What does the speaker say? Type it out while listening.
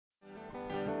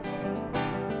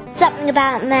Something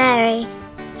about Mary.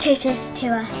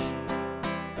 Totus2us.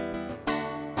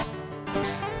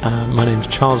 My name's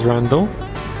Charles Randall,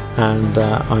 and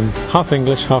I'm half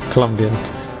English, half Colombian.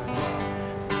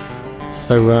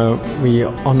 So we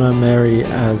honour Mary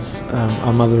as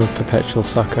our Mother of Perpetual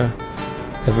Succour,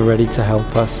 ever ready to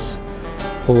help us,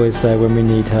 always there when we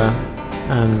need her,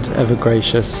 and ever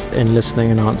gracious in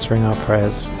listening and answering our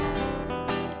prayers.